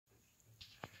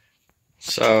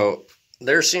So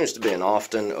there seems to be an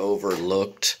often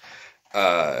overlooked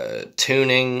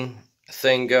tuning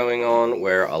thing going on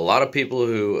where a lot of people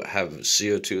who have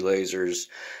CO2 lasers,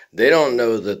 they don't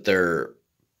know that their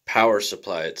power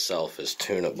supply itself is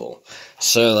tunable.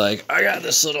 So like I got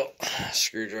this little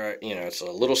screwdriver, it's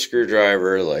a little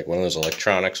screwdriver, like one of those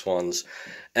electronics ones.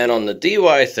 And on the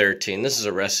dy13, this is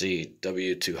a Reci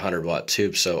W200 watt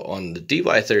tube. So on the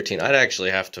dy13, I'd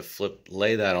actually have to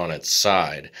lay that on its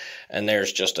side. And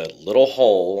there's just a little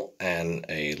hole and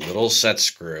a little set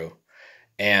screw.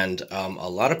 And a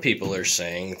lot of people are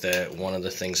saying that one of the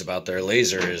things about their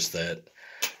laser is that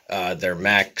their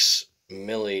max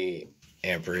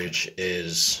milliamperage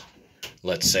is,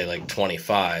 let's say, like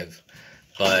 25,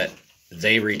 but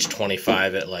they reach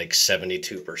 25 at like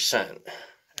 72%.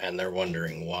 And they're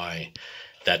wondering why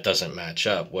that doesn't match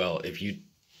up. Well, if you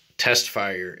test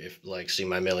fire, see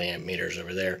my milliamp meters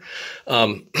over there,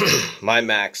 my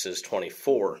max is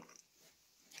 24.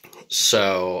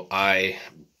 So I'm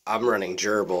running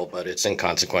gerbil, but it's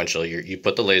inconsequential. You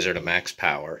put the laser to max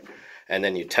power, and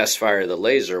then you test fire the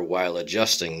laser while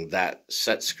adjusting that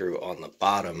set screw on the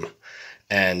bottom.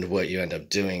 And what you end up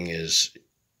doing is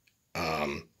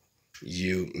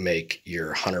you make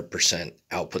your 100%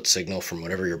 output signal from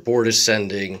whatever your board is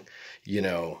sending,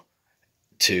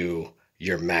 to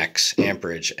your max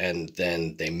amperage, and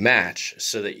then they match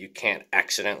so that you can't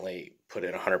accidentally put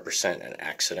in 100% and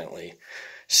accidentally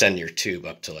send your tube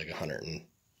up to like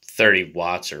 130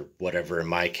 watts or whatever in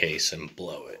my case and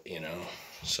blow it,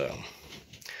 So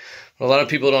a lot of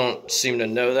people don't seem to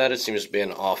know that. It seems to be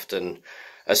an often,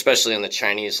 especially on the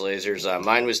Chinese lasers.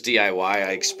 Mine was DIY.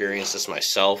 I experienced this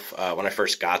myself. When I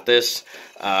first got this,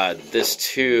 this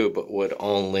tube would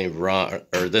only run,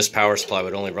 or this power supply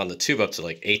would only run the tube up to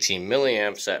like 18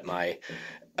 milliamps at my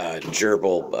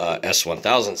gerbil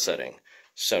S1000 setting.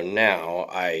 So now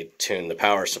I tune the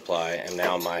power supply, and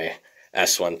now my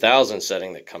S1000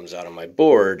 setting that comes out on my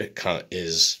board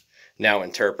is now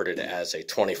interpreted as a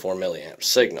 24 milliamp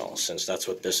signal, since that's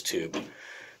what this tube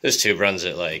runs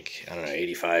at, like, I don't know,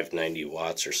 85, 90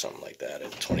 watts or something like that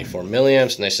at 24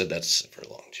 milliamps. And they said that's for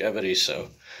longevity, so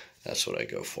that's what I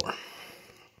go for.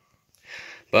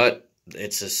 But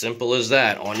it's as simple as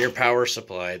that. On your power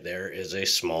supply, there is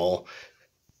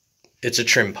it's a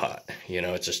trim pot.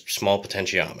 It's a small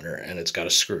potentiometer, and it's got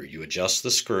a screw. You adjust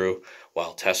the screw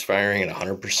while test firing at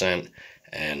 100%,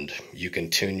 and you can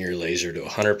tune your laser to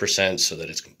 100% so that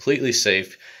it's completely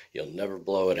safe. You'll never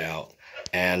blow it out.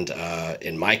 And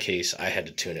in my case, I had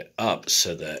to tune it up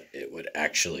so that it would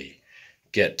actually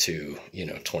get to,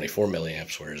 24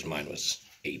 milliamps, whereas mine was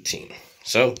 18.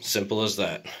 So simple as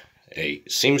that.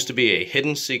 Seems to be a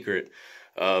hidden secret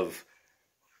of,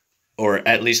 or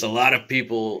at least a lot of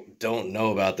people don't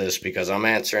know about this, because I'm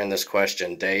answering this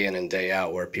question day in and day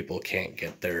out where people can't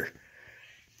get their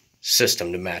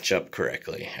system to match up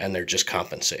correctly and they're just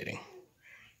compensating.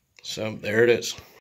 So there it is.